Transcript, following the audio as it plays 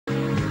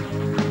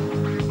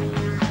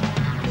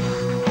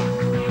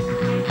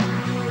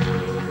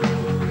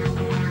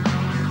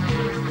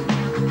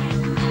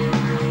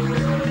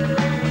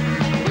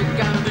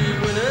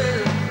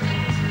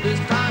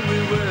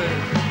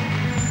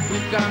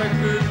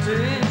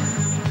routine,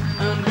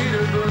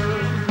 unbeatable.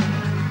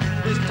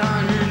 This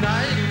time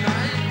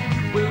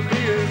unite, we'll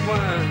be as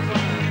one.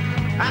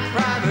 Our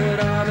private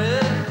army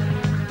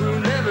will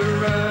never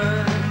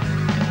run.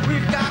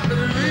 We've got the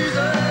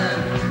reason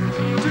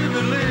to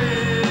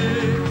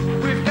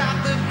believe. We've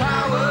got the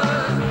power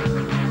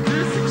to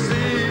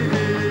succeed.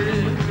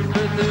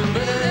 But the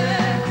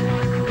minute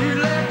you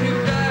let me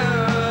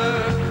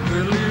down,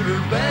 will leave a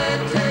bad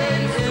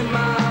taste in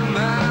my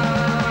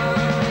mouth.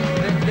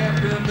 Let's get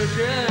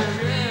permission,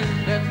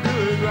 let's do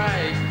it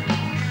right.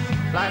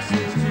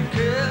 License to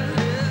kill,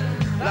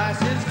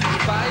 license to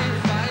fight.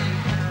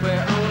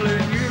 We're only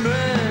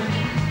human,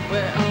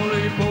 we're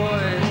only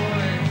boys,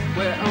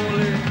 we're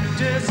only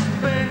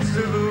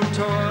dispensable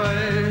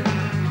toys.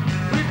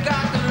 We've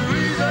got the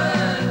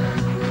reason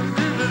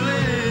to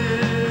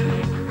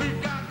believe,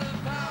 we've got the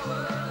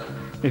power.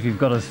 If you've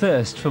got a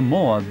thirst for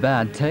more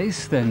bad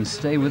taste, then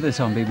stay with us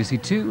on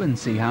BBC2 and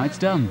see how it's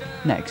done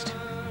next.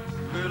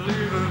 We'll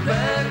leave a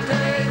bad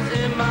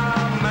taste in my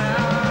mouth.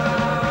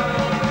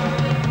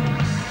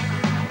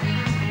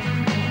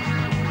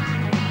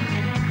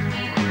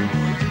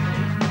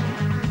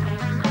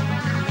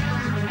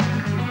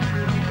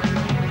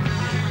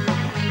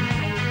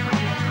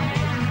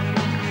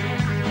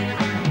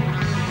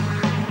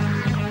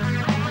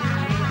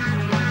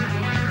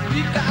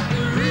 We've got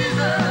the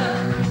reason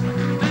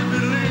to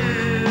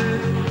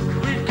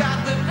believe. We've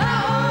got the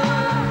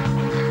power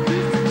to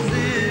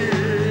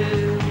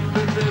succeed.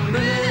 But the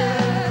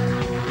minute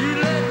you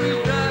let me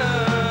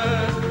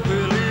down,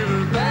 we'll leave a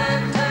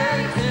bad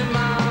taste in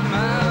my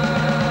mouth.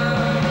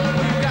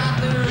 We've got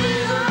the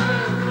reason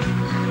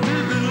to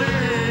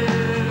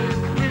believe.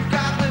 We've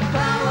got the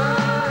power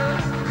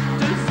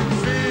to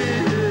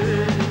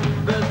succeed.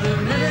 But the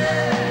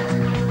minute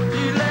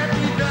you let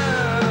me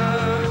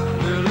down,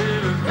 we'll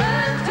leave a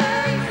bad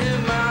taste in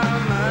my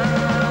mouth.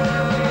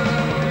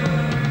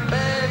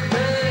 Bad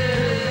taste.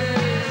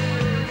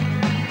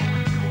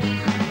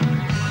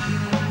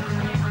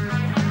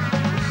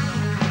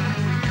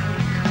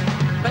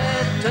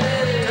 Bad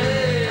taste.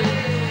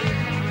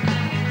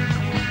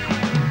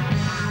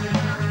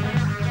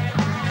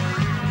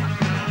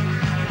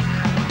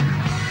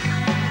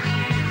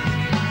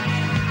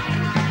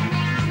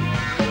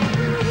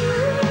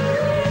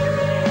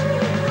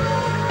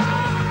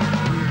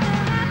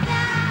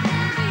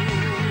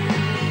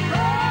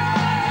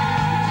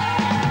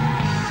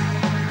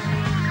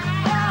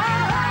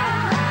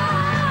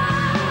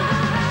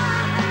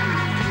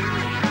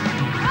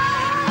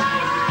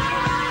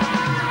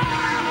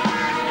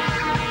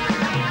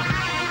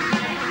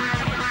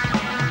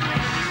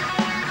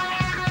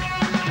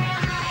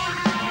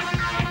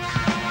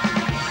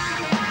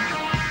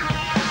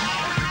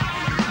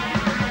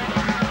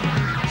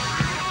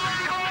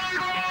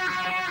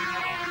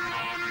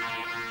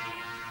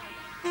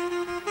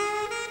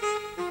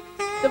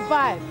 The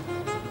vibe.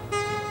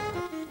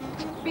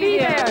 Be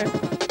there.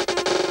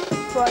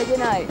 Friday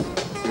night.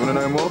 You want to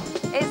know more?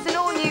 It's an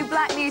all-new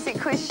black music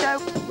quiz show.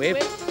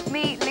 With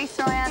Me,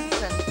 Lisa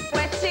Jansen,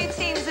 where two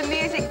teams of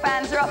music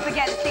fans are up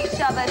against each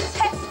other,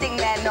 testing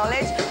their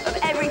knowledge of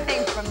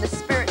everything from the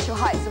spiritual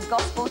heights of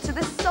gospel to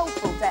the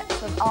soulful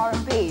depths of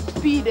R&B.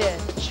 be there.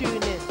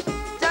 Tune in.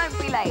 Don't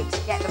be late.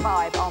 Get the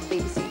vibe on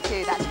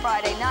BBC2. That's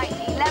Friday night,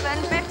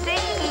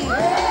 11:15.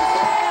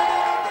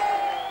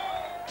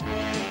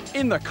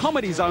 In the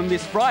Comedy Zone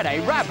this Friday,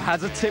 Rab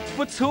has a tip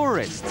for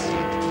tourists.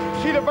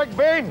 See the Big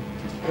Ben?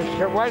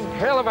 It's one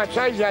hell of a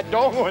size that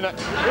dog on it.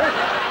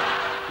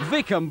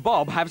 Vic and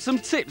Bob have some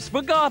tips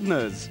for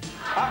gardeners.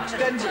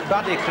 Accidental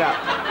body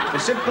crap. A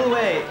simple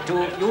way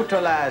to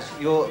utilise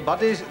your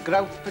body's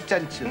growth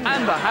potential.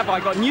 And the Have I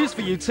Got News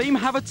For You team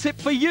have a tip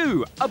for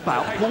you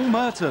about Paul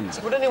Merton.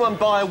 Would anyone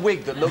buy a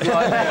wig that looked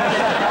like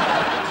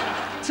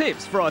that?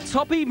 Tips for a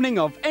top evening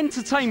of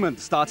entertainment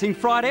starting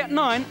Friday at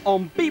 9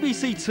 on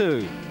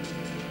BBC2.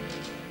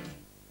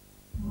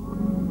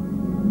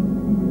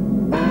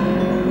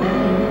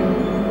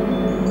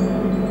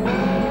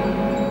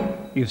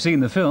 You've seen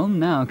the film,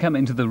 now come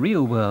into the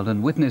real world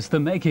and witness the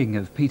making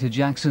of Peter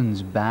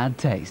Jackson's Bad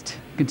Taste.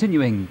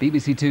 Continuing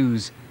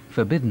BBC2's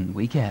Forbidden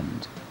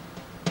Weekend.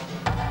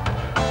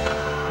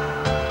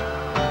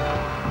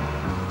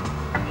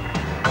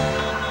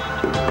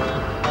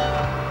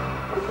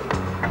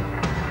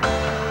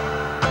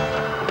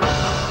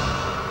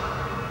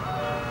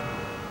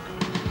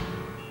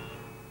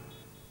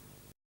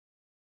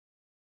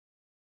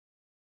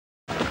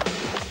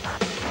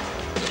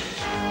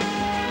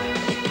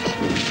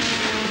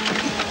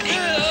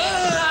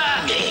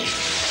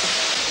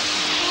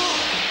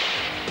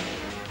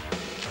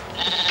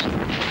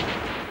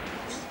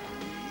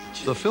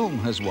 The film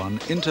has won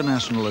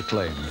international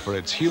acclaim for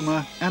its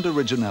humour and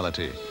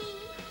originality,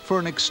 for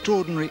an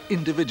extraordinary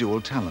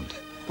individual talent,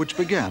 which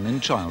began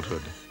in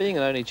childhood. Being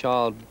an only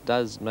child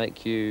does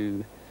make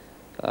you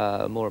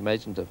more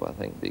imaginative, I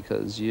think,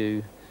 because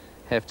you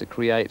have to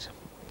create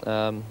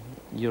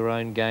your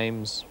own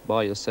games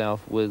by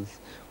yourself with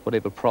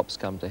whatever props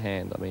come to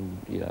hand. I mean,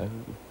 you know,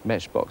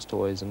 matchbox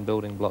toys and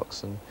building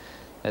blocks and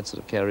that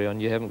sort of carry on.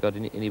 You haven't got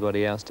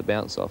anybody else to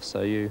bounce off,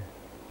 so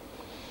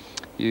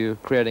you're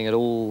creating it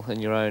all in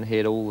your own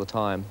head all the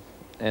time.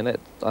 And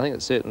I think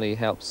it certainly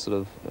helps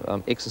sort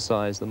of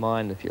exercise the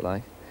mind, if you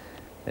like.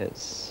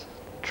 It's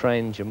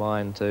trained your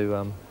mind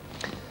to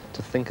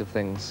think of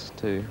things,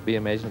 to be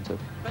imaginative.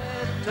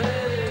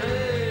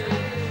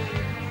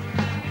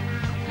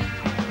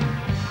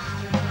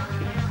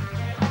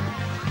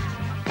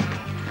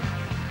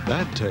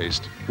 Bad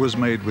Taste was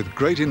made with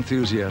great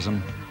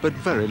enthusiasm, but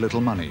very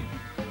little money.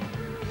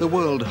 The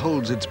world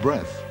holds its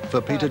breath for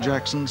Peter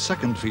Jackson's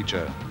second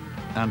feature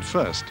and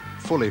first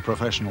fully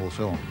professional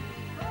film.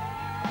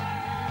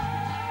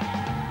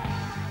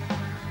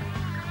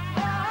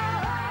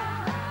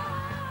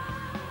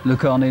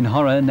 Look on in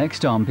horror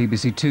next on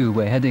BBC2.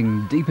 We're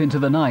heading deep into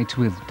the night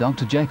with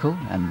Dr. Jekyll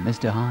and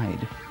Mr.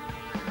 Hyde.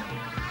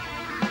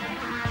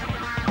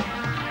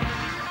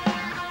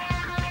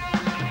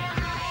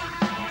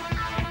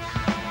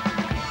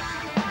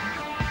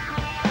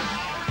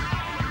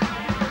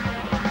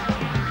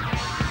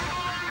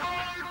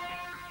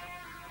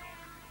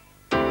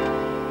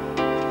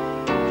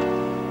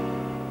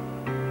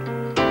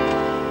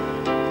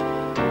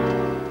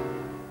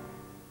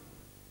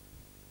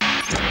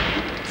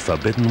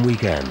 Forbidden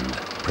Weekend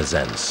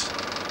presents.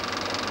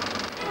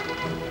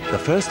 The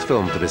first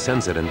film to be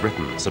censored in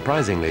Britain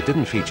surprisingly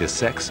didn't feature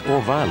sex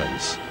or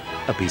violence.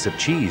 A piece of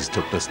cheese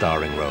took the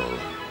starring role.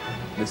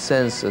 The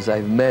censors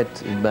I've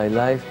met in my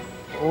life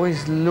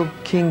always look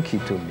kinky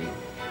to me.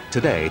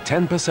 Today,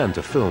 10%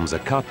 of films are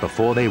cut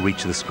before they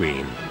reach the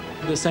screen.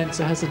 The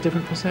censor has a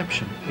different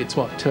perception. It's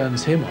what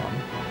turns him on.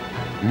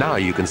 Now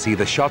you can see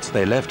the shots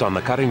they left on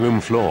the cutting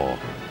room floor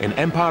in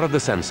Empire of the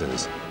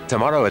Censors,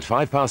 tomorrow at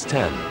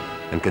 10:05,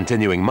 and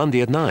continuing Monday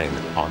at 9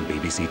 on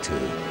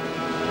BBC2.